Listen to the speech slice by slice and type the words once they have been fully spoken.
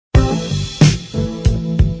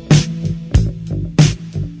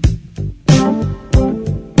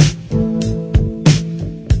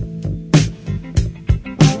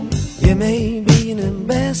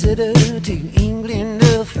to England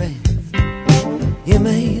or France. You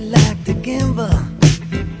may like to gamble,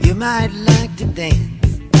 you might like to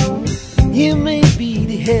dance. You may be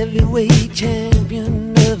the heavyweight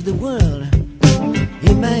champion of the world.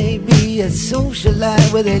 You may be a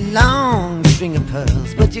socialite with a long string of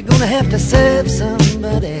pearls, but you're gonna have to serve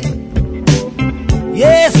somebody.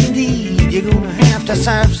 Yes, indeed, you're gonna have to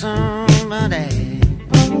serve somebody.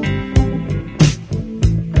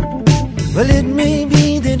 Well, it may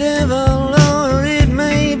be the devil or it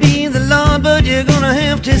may be the Lord, but you're gonna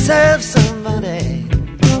have to serve somebody.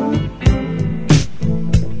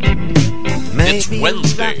 It's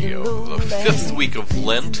Wednesday of the 5th week of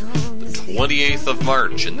Lent, the 28th of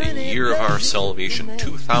March in the year of our salvation,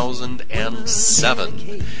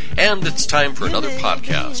 2007. And it's time for another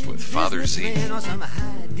podcast with Father Z.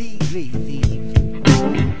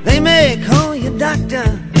 They may call you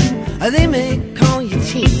doctor, or they may call you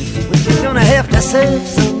chief, but you're gonna have to serve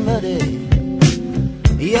somebody.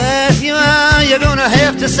 Yes, you are, you're gonna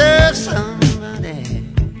have to serve somebody.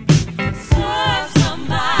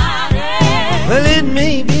 Well, it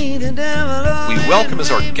may be the devil. We welcome as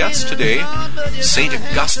our guest today St.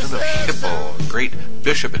 Augustine of Hippo, a great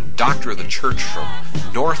bishop and doctor of the church from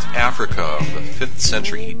North Africa of the 5th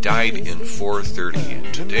century. He died in 430.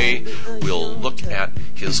 And today we'll look at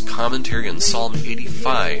his commentary on Psalm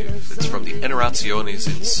 85. It's from the Enarrationes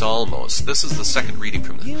in Psalmos. This is the second reading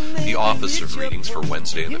from the Office of Readings for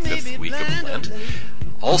Wednesday in the 5th week of Lent.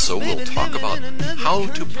 Also, we'll talk about how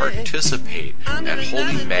to participate at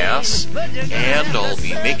Holy Mass, and I'll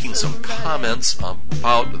be making some comments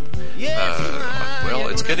about,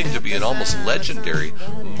 it's getting to be an almost legendary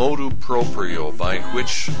motu proprio by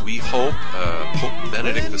which we hope Pope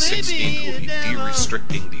Benedict XVI will be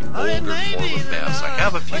de-restricting the older form of Mass. I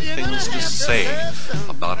have a few things to say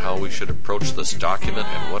about how we should approach this document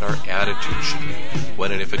and what our attitude should be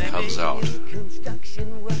when and if it comes out.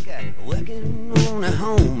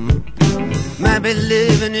 Might be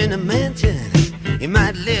living in a mansion, you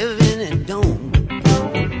might live in a dome.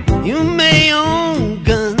 You may own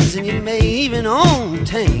guns and you may even own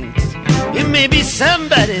tanks. You may be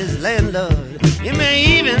somebody's landlord, you may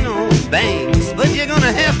even own banks, but you're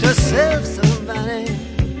gonna have to serve somebody.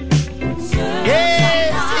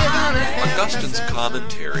 Yes, you're gonna have Augustine's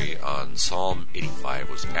commentary on Psalm 85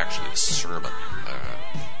 was actually a sermon.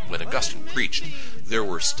 When Augustine preached, there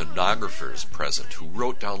were stenographers present who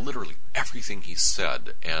wrote down literally everything he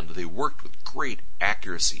said, and they worked with great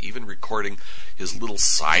accuracy, even recording his little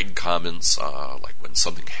side comments, like when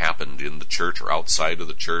something happened in the church or outside of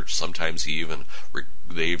the church. Sometimes they even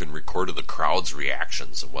recorded the crowd's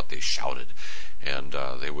reactions and what they shouted. And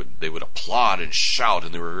they would applaud and shout,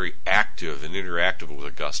 and they were very active and interactive with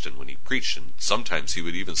Augustine when he preached. And sometimes he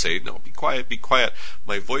would even say, "No, be quiet, be quiet.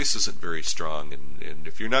 My voice isn't very strong, and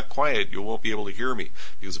if you're not quiet, you won't be able to hear me."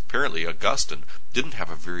 Because apparently Augustine didn't have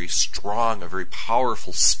a very strong, a very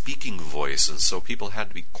powerful speaking voice, and so people had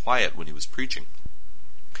to be quiet when he was preaching.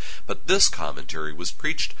 But this commentary was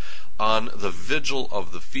preached on the vigil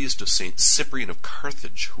of the feast of St. Cyprian of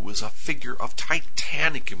Carthage, who was a figure of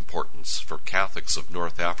titanic importance for Catholics of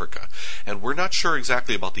North Africa. And we're not sure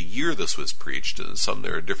exactly about the year this was preached.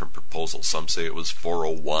 There are different proposals. Some say it was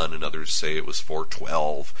 401, and others say it was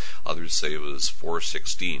 412. Others say it was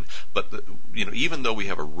 416. But even though we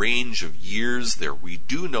have a range of years there, we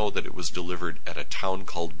do know that it was delivered at a town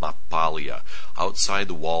called Mapalia, outside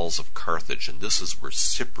the walls of Carthage, and this is where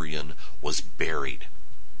Cyprian was buried.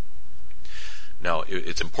 Now,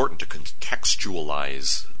 it's important to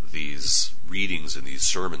contextualize these readings and these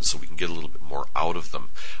sermons so we can get a little bit more out of them.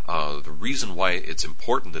 The reason why it's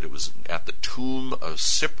important that it was at the tomb of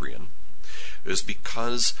Cyprian is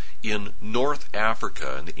because in North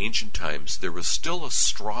Africa in the ancient times there was still a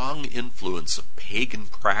strong influence of pagan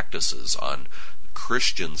practices on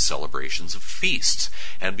Christian celebrations of feasts.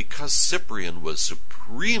 And because Cyprian was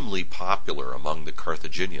supremely popular among the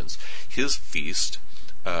Carthaginians, his feast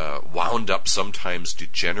wound up sometimes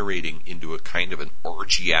degenerating into a kind of an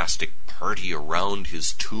orgiastic party around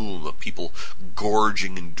his tomb of people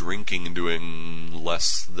gorging and drinking and doing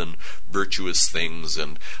less than virtuous things,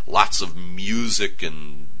 and lots of music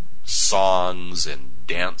and songs and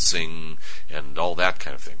dancing and all that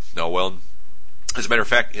kind of thing. Now, well, as a matter of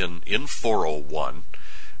fact, in 401,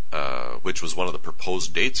 which was one of the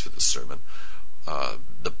proposed dates for this sermon,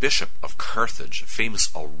 the Bishop of Carthage, famous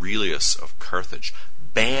Aurelius of Carthage,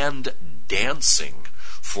 banned dancing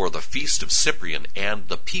for the feast of Cyprian, and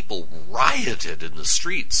the people rioted in the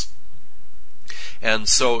streets. And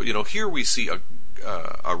so, here we see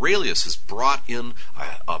Aurelius has brought in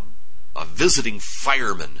a visiting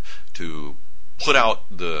fireman to put out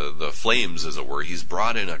the flames, as it were. He's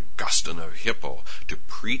brought in Augustine of Hippo to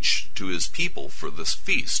preach to his people for this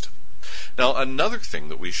feast. Now, another thing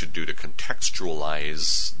that we should do to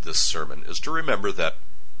contextualize this sermon is to remember that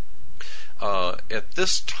at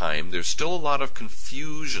this time there's still a lot of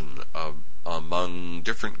confusion among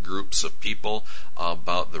different groups of people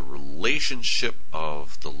about the relationship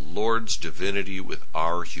of the Lord's divinity with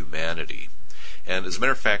our humanity. And as a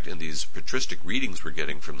matter of fact, in these patristic readings we're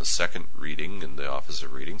getting from the second reading and the Office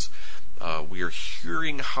of Readings, we are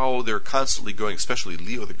hearing how they're constantly going, especially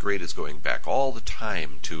Leo the Great is going back all the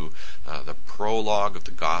time to the prologue of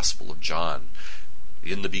the Gospel of John.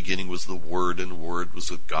 In the beginning was the Word, and the Word was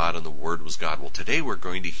with God, and the Word was God. Well, today we're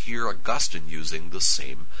going to hear Augustine using the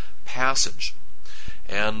same passage.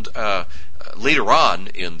 And later on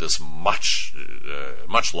in this much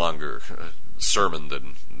longer sermon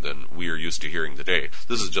than we are used to hearing today,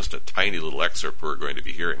 this is just a tiny little excerpt we're going to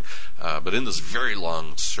be hearing, but in this very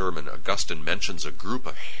long sermon, Augustine mentions a group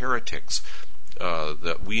of heretics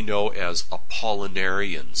that we know as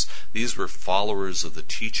Apollinarians. These were followers of the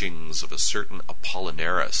teachings of a certain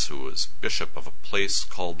Apollinaris, who was bishop of a place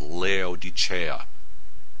called Laodicea.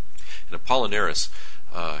 And Apollinaris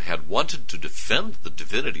had wanted to defend the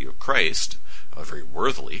divinity of Christ, very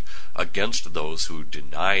worthily, against those who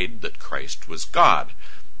denied that Christ was God.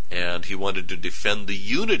 And he wanted to defend the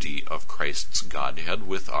unity of Christ's Godhead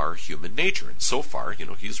with our human nature. And so far,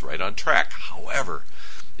 he's right on track. However,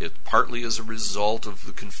 it partly is a result of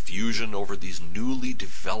the confusion over these newly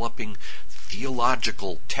developing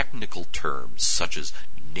theological technical terms, such as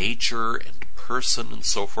nature and person and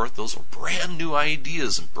so forth. Those are brand new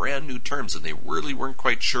ideas and brand new terms, and they really weren't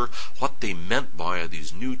quite sure what they meant by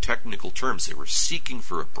these new technical terms. They were seeking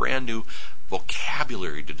for a brand new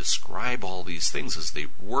vocabulary to describe all these things as they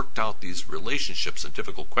worked out these relationships and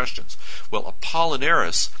difficult questions. Well,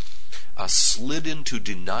 Apollinaris slid into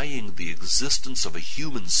denying the existence of a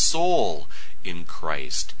human soul in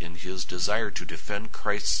Christ in his desire to defend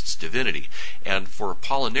Christ's divinity. And for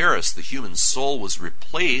Apollinaris, the human soul was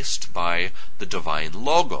replaced by the divine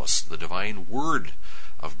Logos, the divine Word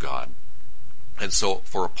of God. And so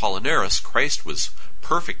for Apollinaris, Christ was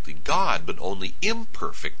perfectly God, but only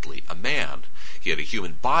imperfectly a man. He had a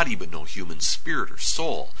human body, but no human spirit or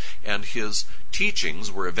soul. And his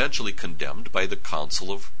teachings were eventually condemned by the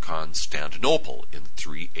Council of Constantinople in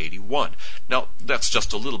 381. Now, that's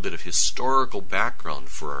just a little bit of historical background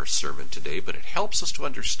for our sermon today, but it helps us to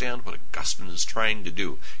understand what Augustine is trying to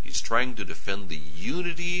do. He's trying to defend the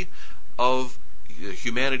unity of the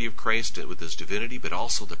humanity of Christ with his divinity, but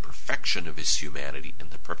also the perfection of his humanity and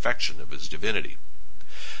the perfection of his divinity.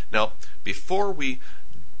 Now, before we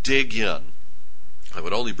dig in, I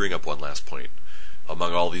would only bring up one last point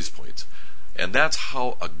among all these points, and that's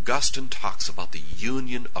how Augustine talks about the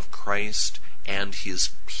union of Christ and his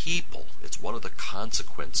people. It's one of the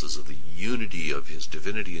consequences of the unity of his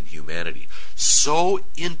divinity and humanity. So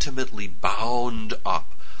intimately bound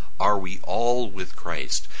up are we all with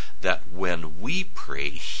Christ that when we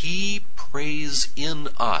pray, he prays in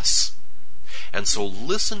us. And so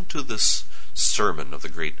listen to this sermon of the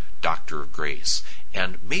great Doctor of Grace,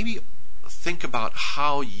 and maybe think about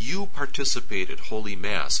how you participate at Holy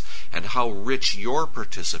Mass and how rich your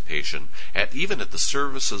participation even at the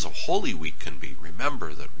services of Holy Week can be.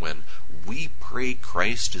 Remember that when we pray,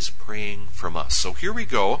 Christ is praying from us. So here we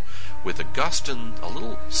go with Augustine, a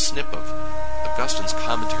little snip of Augustine's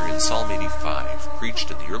commentary on Psalm 85,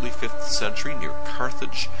 preached in the early 5th century near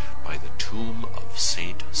Carthage by the tomb of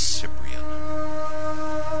Saint Cyprian.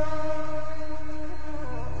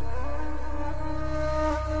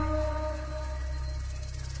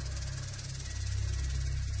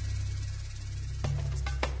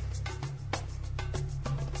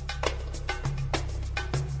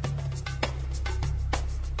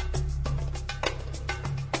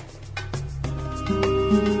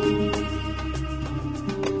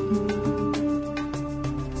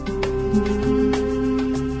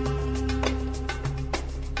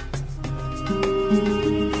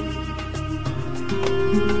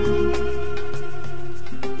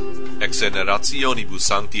 Generationibus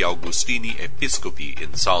Sancti Augustini Episcopi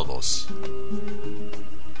in Salvos.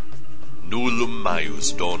 Nullum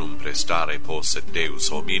maius donum prestare posset Deus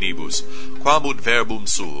hominibus, quamud verbum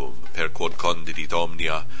suum, per quod condidit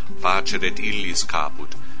omnia, faceret illis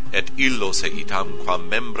caput, et illos eitam quam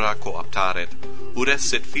membra coaptaret, ut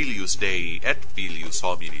esset filius Dei et filius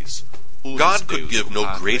hominis. God could give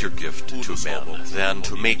no greater gift to men than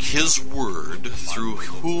to make his word, through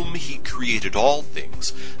whom he created all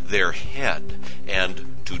things, their head, and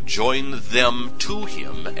to join them to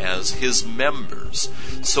him as his members,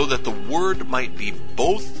 so that the word might be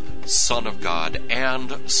both Son of God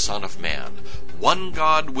and Son of Man, one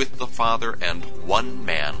God with the Father and one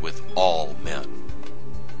man with all men.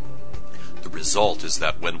 The result is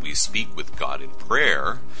that when we speak with God in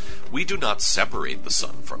prayer, we do not separate the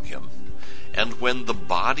Son from him. And when the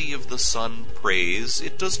body of the Son prays,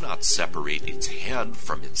 it does not separate its head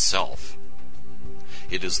from itself.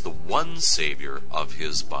 It is the one Savior of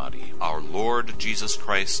his body, our Lord Jesus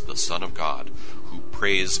Christ, the Son of God, who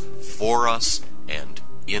prays for us and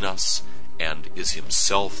in us, and is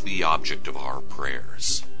himself the object of our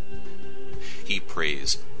prayers. He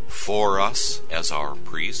prays for us as our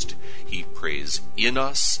priest. He prays in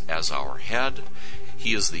us as our head.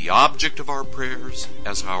 He is the object of our prayers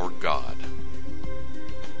as our God.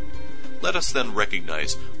 Let us then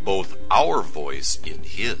recognize both our voice in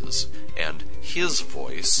his and his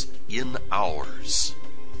voice in ours.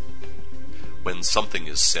 When something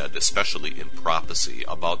is said, especially in prophecy,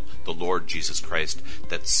 about the Lord Jesus Christ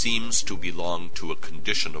that seems to belong to a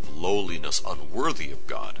condition of lowliness unworthy of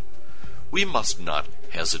God, we must not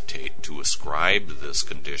hesitate to ascribe this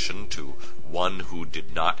condition to one who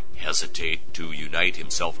did not hesitate to unite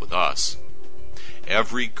himself with us.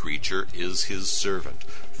 Every creature is his servant,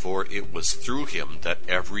 for it was through him that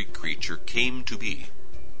every creature came to be.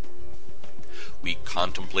 We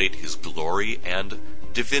contemplate his glory and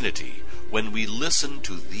divinity when we listen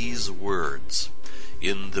to these words.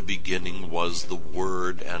 In the beginning was the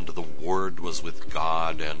Word, and the Word was with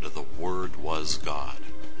God, and the Word was God.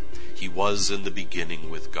 He was in the beginning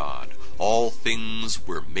with God. All things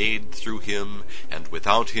were made through him, and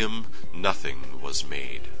without him nothing was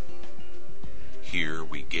made. Here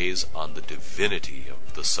we gaze on the divinity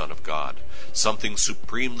of the Son of God, something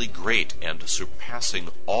supremely great and surpassing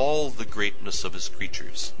all the greatness of his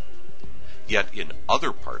creatures. Yet in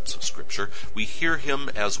other parts of Scripture we hear him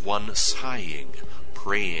as one sighing,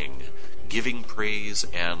 praying, giving praise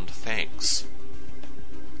and thanks.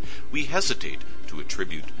 We hesitate to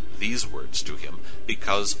attribute these words to him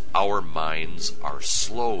because our minds are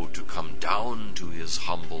slow to come down to his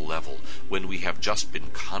humble level when we have just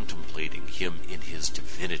been contemplating him in his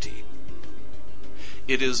divinity.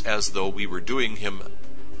 It is as though we were doing him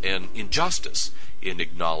an injustice in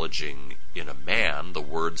acknowledging in a man the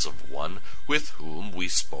words of one with whom we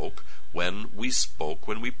spoke when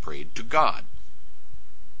we prayed to God.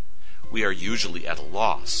 We are usually at a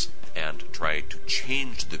loss and try to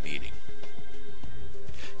change the meaning.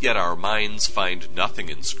 Yet our minds find nothing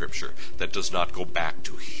in Scripture that does not go back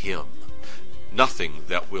to him, nothing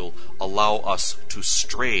that will allow us to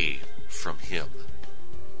stray from him.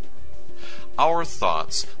 Our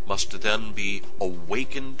thoughts must then be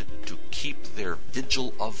awakened to keep their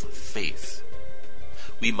vigil of faith.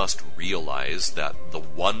 We must realize that the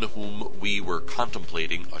one whom we were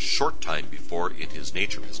contemplating a short time before in his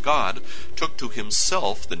nature as God took to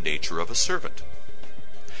himself the nature of a servant.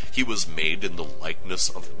 He was made in the likeness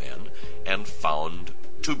of men and found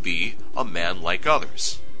to be a man like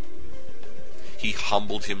others. He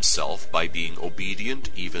humbled himself by being obedient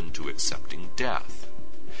even to accepting death.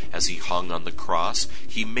 As he hung on the cross,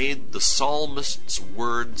 he made the psalmist's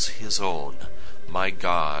words his own. My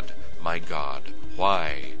God,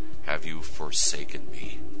 why have you forsaken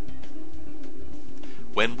me?"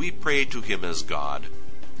 When we pray to him as God,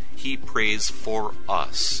 he prays for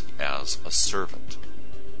us as a servant.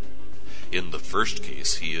 In the first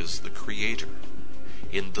case, he is the creator.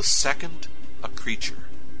 In the second, a creature.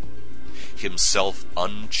 Himself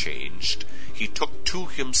unchanged, he took to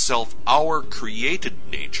himself our created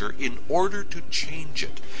nature in order to change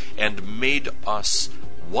it, and made us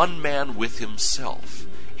one man with himself,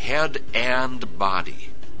 head and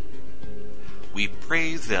body. We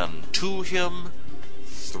pray then to him,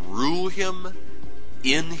 through him,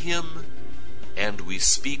 in him, and we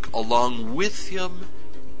speak along with him,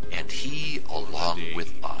 and he along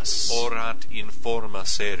with us. Orat in forma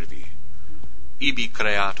servi, ibi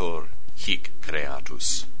creator hic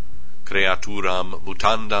creatus, creaturam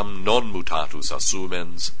mutandam non mutatus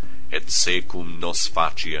assumens, et secum nos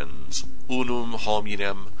faciens, unum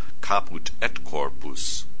hominem caput et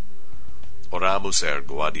corpus. Oramus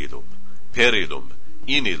ergo ad illum, per illum,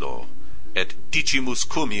 in illo, et dicimus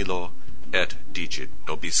cum illo, et dicit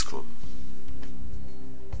nobiscum.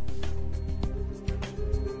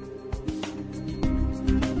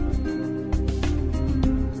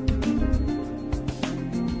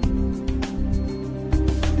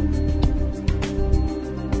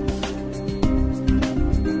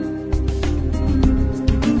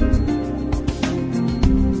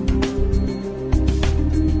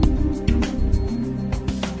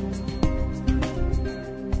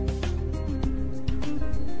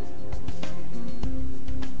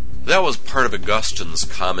 That was part of Augustine's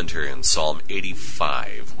commentary on Psalm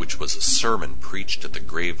 85, which was a sermon preached at the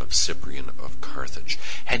grave of Cyprian of Carthage.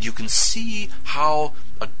 And you can see how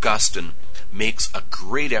Augustine makes a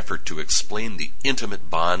great effort to explain the intimate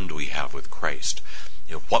bond we have with Christ.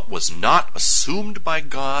 What was not assumed by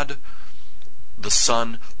God, the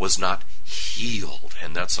Son, was not healed.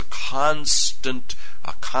 And that's a constant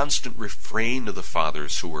refrain of the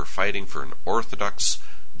Fathers who were fighting for an orthodox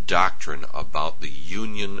doctrine about the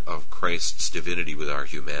union of Christ's divinity with our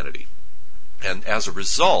humanity. And as a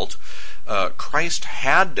result, Christ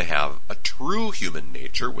had to have a true human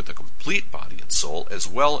nature with a complete body and soul, as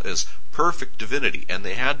well as perfect divinity, and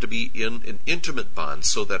they had to be in an intimate bond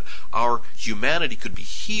so that our humanity could be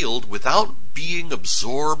healed without being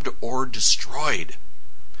absorbed or destroyed.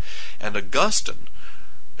 And Augustine,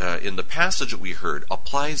 in the passage that we heard,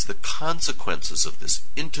 applies the consequences of this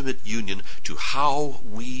intimate union to how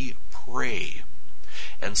we pray.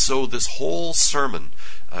 And so this whole sermon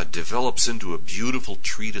develops into a beautiful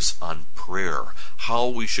treatise on prayer, how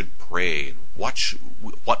we should pray,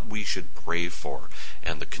 what we should pray for,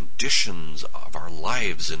 and the conditions of our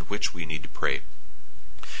lives in which we need to pray.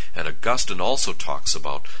 And Augustine also talks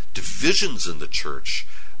about divisions in the church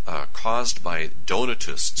caused by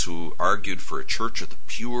Donatists who argued for a church of the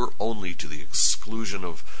pure only to the exclusion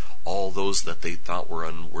of all those that they thought were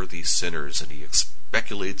unworthy sinners, and he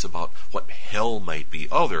speculates about what hell might be.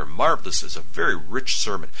 Oh, they're marvelous. It's a very rich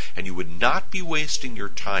sermon, and you would not be wasting your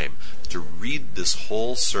time to read this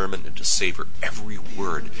whole sermon and to savor every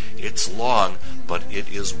word. It's long, but it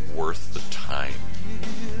is worth the time.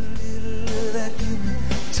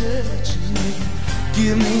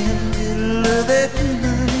 Give me a little of that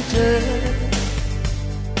human touch.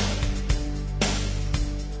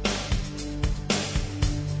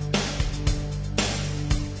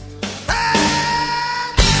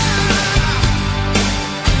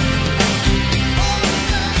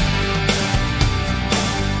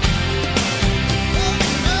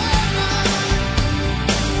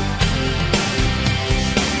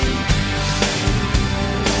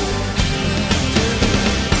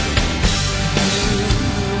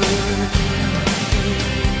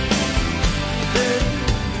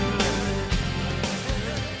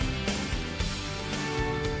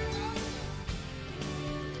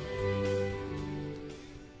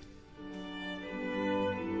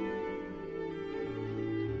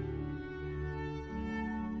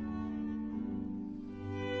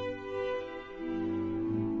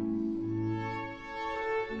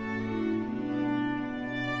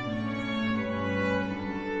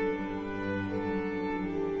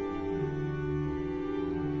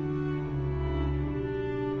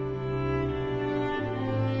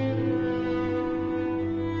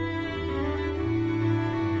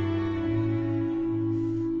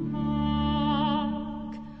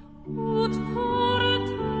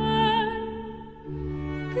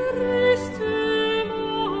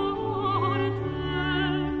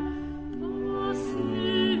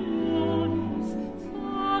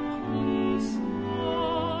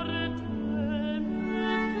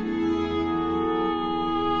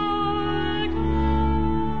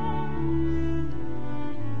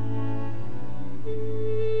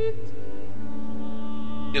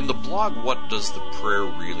 In the blog, What Does the Prayer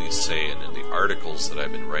Really Say? And in the articles that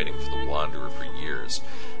I've been writing for The Wanderer for years,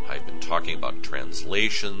 I've been talking about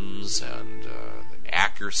translations and the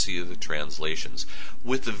accuracy of the translations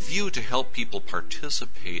with the view to help people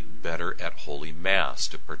participate better at Holy Mass,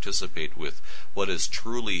 to participate with what is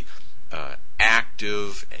truly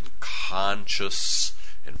active and conscious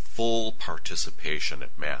and full participation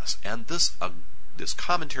at Mass. And this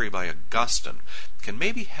commentary by Augustine can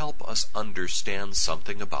maybe help us understand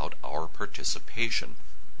something about our participation.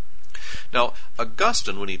 Now,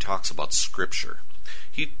 Augustine, when he talks about Scripture,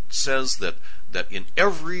 he says that in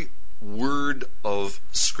every word of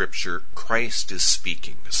Scripture, Christ is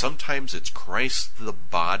speaking. Sometimes it's Christ the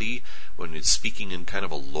body, when it's speaking in kind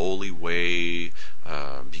of a lowly way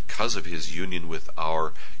because of his union with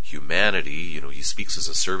our humanity. He speaks as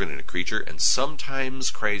a servant and a creature, and sometimes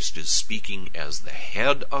Christ is speaking as the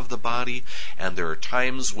head of the body, and there are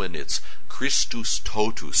times when it's Christus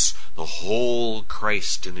totus, the whole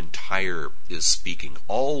Christ and entire is speaking,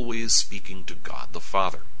 always speaking to God the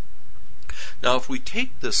Father. Now, if we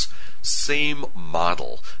take this same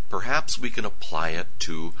model, perhaps we can apply it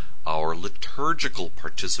to our liturgical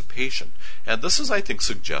participation. And this is, I think,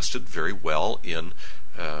 suggested very well in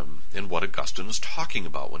what Augustine is talking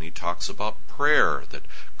about when he talks about prayer, that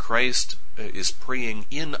Christ is praying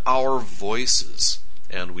in our voices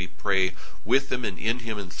and we pray with him and in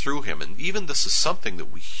him and through him. And even this is something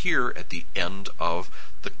that we hear at the end of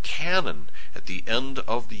the canon, at the end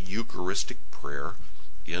of the Eucharistic prayer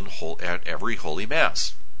at every Holy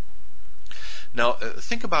Mass. Now,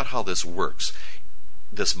 think about how this works.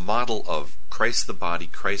 This model of Christ the body,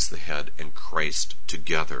 Christ the head, and Christ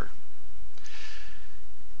together.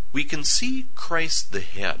 We can see Christ the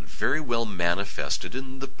head very well manifested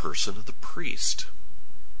in the person of the priest.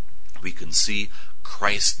 We can see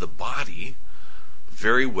Christ the body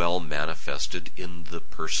very well manifested in the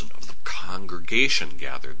person of the congregation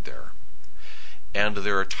gathered there. And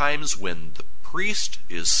there are times when the priest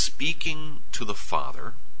is speaking to the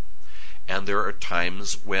Father, and there are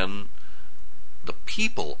times when the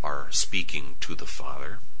people are speaking to the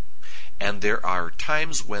Father, and there are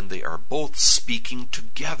times when they are both speaking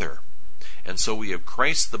together. And so we have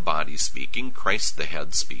Christ the body speaking, Christ the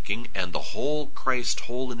head speaking, and the whole Christ,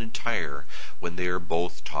 whole and entire, when they are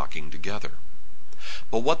both talking together.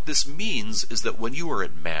 But what this means is that when you are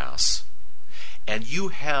at Mass, and you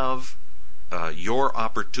have your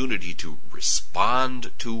opportunity to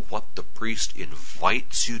respond to what the priest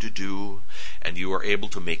invites you to do, and you are able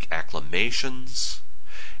to make acclamations,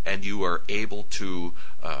 and you are able to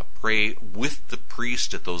pray with the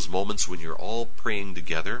priest at those moments when you're all praying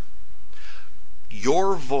together,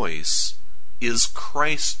 your voice is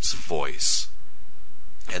Christ's voice.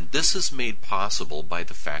 And this is made possible by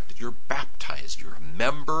the fact that you're baptized. You're a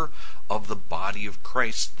member of the body of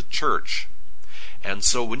Christ, the church. And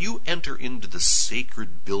so when you enter into the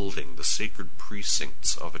sacred building, the sacred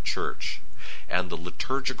precincts of a church, and the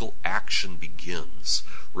liturgical action begins,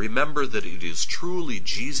 remember that it is truly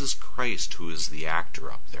Jesus Christ who is the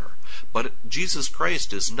actor up there. But Jesus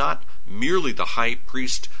Christ is not merely the high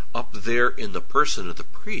priest up there in the person of the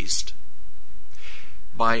priest.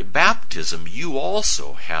 By baptism, you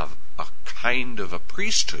also have a kind of a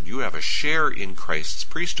priesthood. You have a share in Christ's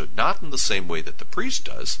priesthood, not in the same way that the priest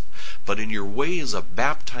does, but in your way as a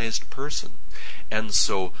baptized person. And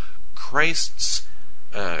so Christ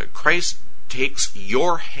takes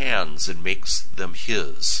your hands and makes them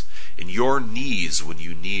his, and your knees when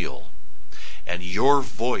you kneel, and your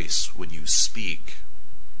voice when you speak.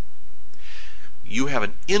 You have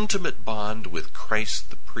an intimate bond with Christ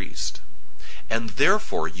the priest. And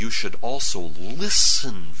therefore, you should also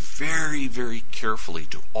listen very, very carefully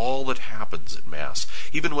to all that happens at Mass,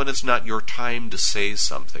 even when it's not your time to say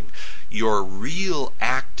something. Your real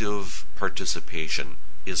active participation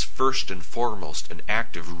is first and foremost an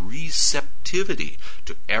act of receptivity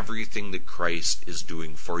to everything that Christ is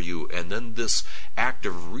doing for you. And then this act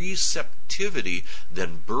of receptivity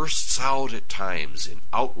then bursts out at times in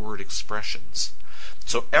outward expressions.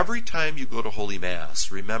 So every time you go to Holy Mass,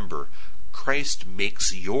 remember, Christ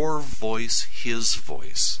makes your voice his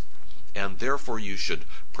voice, and therefore you should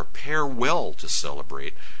prepare well to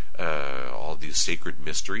celebrate all these sacred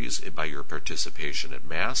mysteries by your participation at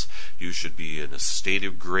Mass. You should be in a state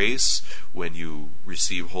of grace when you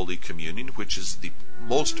receive Holy Communion, which is the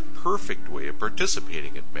most perfect way of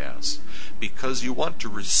participating at Mass, because you want to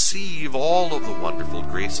receive all of the wonderful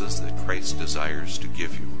graces that Christ desires to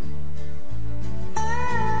give you.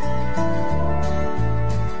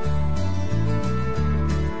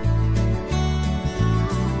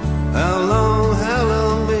 How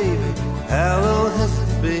long, baby, how long has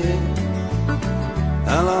it been?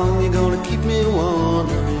 How long you gonna keep me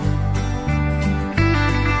wondering?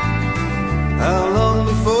 How long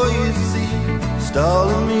before you see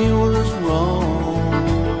stalling me was wrong?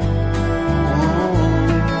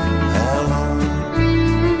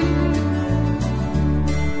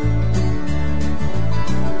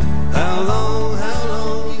 How long? How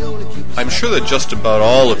long you gonna keep? I'm sure that just about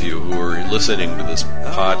all of you who are listening to this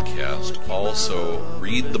podcast also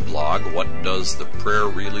read the blog, What Does the Prayer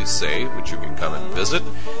Really Say?, which you can come and visit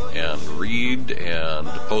and read and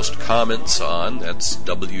post comments on. That's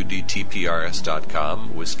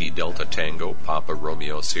WDTPRS.com, Whiskey Delta Tango, Papa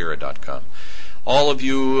Romeo Sierra.com. All of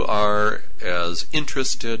you are as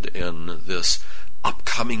interested in this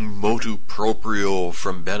upcoming motu proprio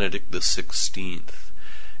from Benedict XVI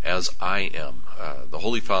as I am. The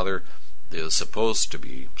Holy Father is supposed to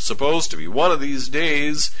be one of these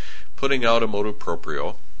days putting out a motu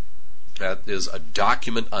proprio that is a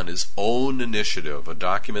document on his own initiative, a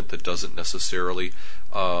document that doesn't necessarily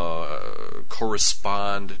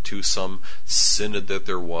correspond to some synod that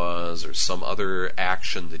there was or some other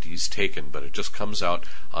action that he's taken, but it just comes out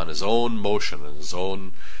on his own motion and his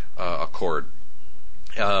own accord,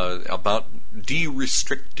 about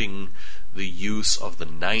de-restricting the use of the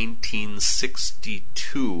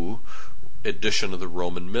 1962 edition of the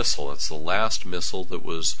Roman Missal. It's the last missal that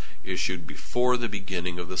was issued before the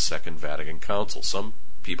beginning of the Second Vatican Council. Some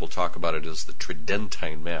people talk about it as the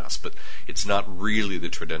Tridentine Mass, but it's not really the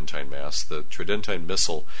Tridentine Mass. The Tridentine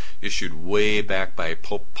Missal, issued way back by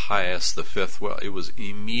Pope Pius V, well, it was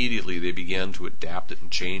immediately they began to adapt it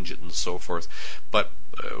and change it and so forth. But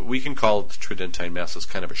we can call it the Tridentine Mass as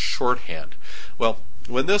kind of a shorthand. Well,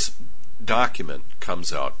 when this document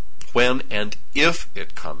comes out, when and if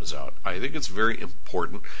it comes out, I think it's very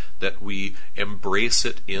important that we embrace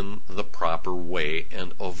it in the proper way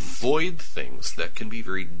and avoid things that can be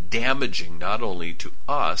very damaging not only to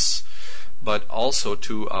us, but also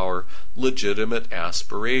to our legitimate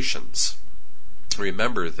aspirations.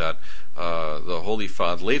 Remember that the Holy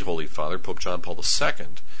Father, late Holy Father, Pope John Paul II,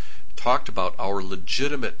 talked about our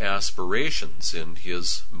legitimate aspirations in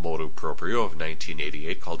his motu proprio of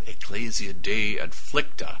 1988 called Ecclesia Dei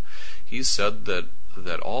Adflicta. He said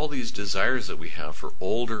that all these desires that we have for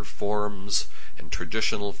older forms and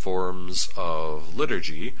traditional forms of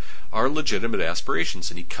liturgy are legitimate aspirations,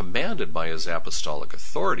 and he commanded by his apostolic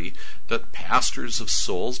authority that pastors of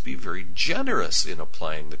souls be very generous in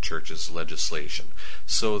applying the Church's legislation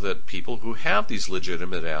so that people who have these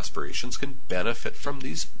legitimate aspirations can benefit from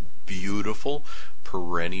these beautiful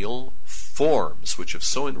perennial forms which have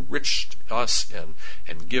so enriched us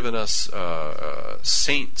and given us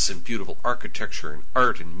saints and beautiful architecture and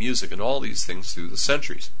art and music and all these things through the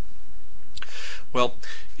centuries. Well,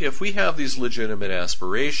 if we have these legitimate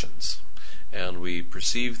aspirations and we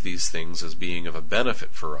perceive these things as being of a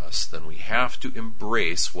benefit for us, then we have to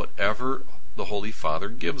embrace whatever the Holy Father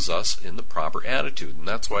gives us in the proper attitude. And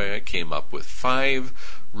that's why I came up with 5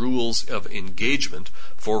 rules of engagement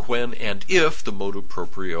for when and if the motu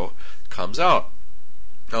proprio comes out.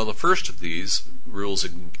 Now, the first of these rules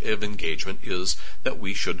of engagement is that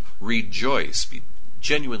we should rejoice, be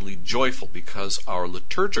genuinely joyful, because our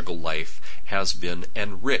liturgical life has been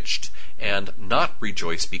enriched, and not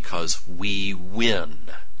rejoice because we win.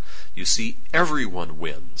 You see, everyone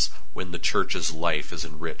wins when the Church's life is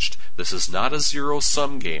enriched. This is not a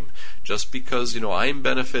zero-sum game. Just because, I'm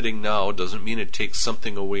benefiting now doesn't mean it takes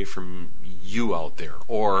something away from you out there.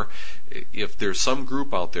 Or if there's some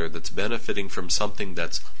group out there that's benefiting from something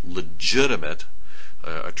that's legitimate,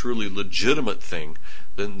 a truly legitimate thing,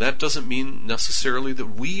 then that doesn't mean necessarily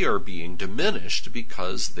that we are being diminished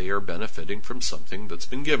because they are benefiting from something that's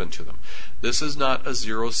been given to them. This is not a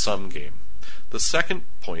zero-sum game. The second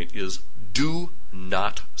point is, do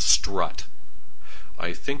not strut.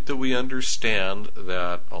 I think that we understand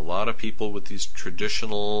that a lot of people with these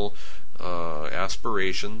traditional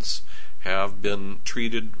aspirations have been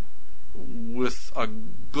treated with a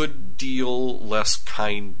good deal less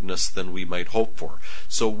kindness than we might hope for.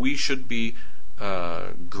 So we should be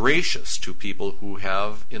gracious to people who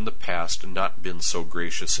have in the past not been so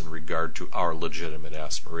gracious in regard to our legitimate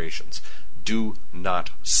aspirations. Do not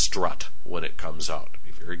strut when it comes out.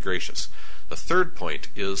 Be very gracious. The third point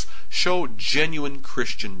is show genuine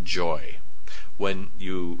Christian joy when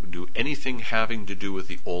you do anything having to do with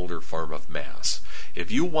the older form of Mass. If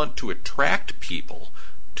you want to attract people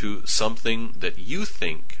to something that you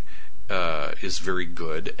think is very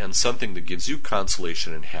good and something that gives you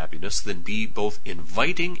consolation and happiness, then be both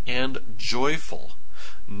inviting and joyful.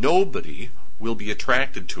 Nobody will be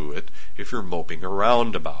attracted to it if you're moping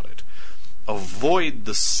around about it. Avoid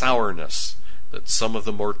the sourness that some of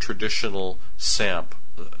the more traditional stamp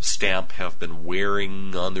have been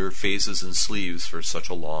wearing on their faces and sleeves for such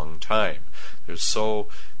a long time. They're so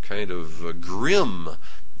kind of grim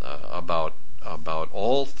about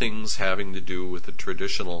all things having to do with the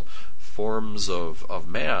traditional forms of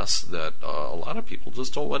Mass that a lot of people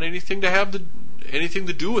just don't want anything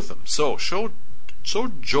to do with them. So show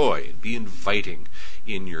joy, be inviting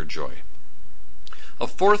in your joy. A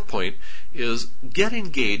fourth point is get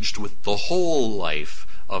engaged with the whole life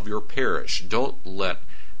of your parish. Don't let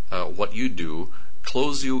what you do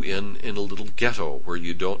close you in a little ghetto where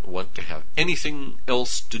you don't want to have anything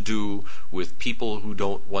else to do with people who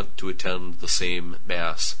don't want to attend the same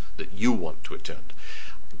Mass that you want to attend.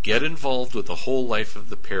 Get involved with the whole life of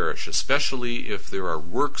the parish, especially if there are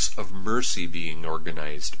works of mercy being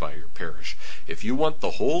organized by your parish. If you want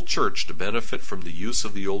the whole church to benefit from the use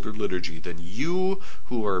of the older liturgy, then you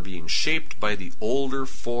who are being shaped by the older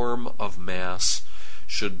form of Mass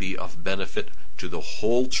should be of benefit to the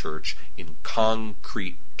whole church in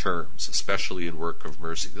concrete terms, especially in work of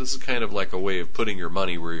mercy. This is kind of like a way of putting your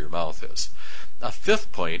money where your mouth is. A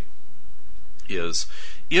fifth point is,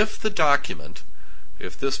 if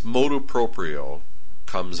this motu proprio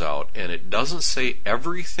comes out and it doesn't say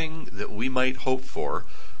everything that we might hope for,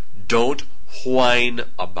 don't whine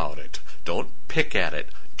about it. Don't pick at it.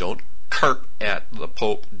 Don't carp at the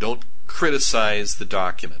Pope. Don't criticize the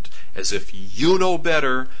document as if you know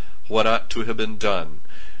better what ought to have been done,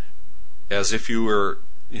 as if you were,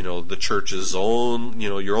 the church's own,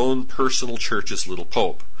 your own personal church's little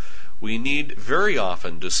pope. We need very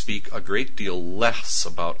often to speak a great deal less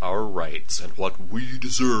about our rights and what we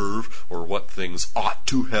deserve or what things ought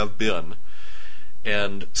to have been,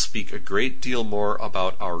 and speak a great deal more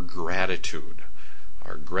about our gratitude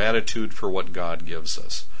for what God gives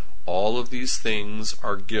us. All of these things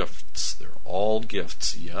are gifts. They're all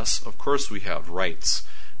gifts. Yes, of course we have rights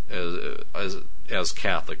as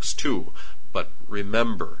Catholics too, but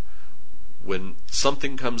remember, when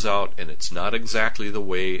something comes out and it's not exactly the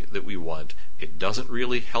way that we want, it doesn't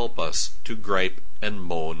really help us to gripe and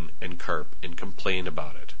moan and carp and complain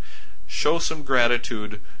about it. Show some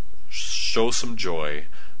gratitude, show some joy,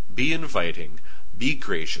 be inviting, be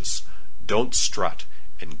gracious, don't strut,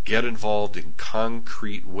 and get involved in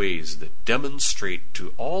concrete ways that demonstrate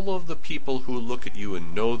to all of the people who look at you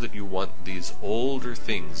and know that you want these older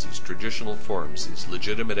things, these traditional forms, these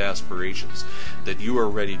legitimate aspirations, that you are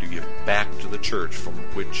ready to give back to the church, from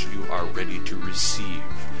which you are ready to receive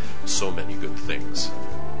so many good things.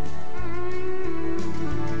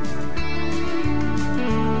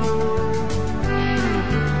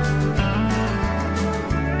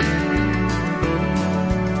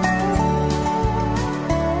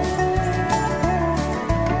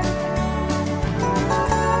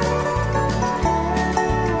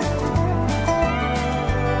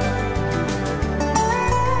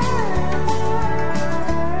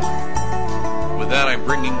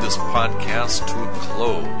 Bringing this podcast to a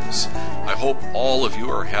close. I hope all of you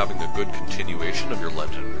are having a good continuation of your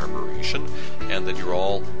Lenten preparation, and that you're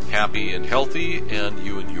all happy and healthy, and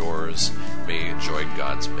you and yours may enjoy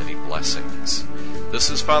God's many blessings. This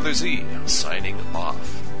is Father Z, signing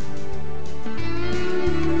off.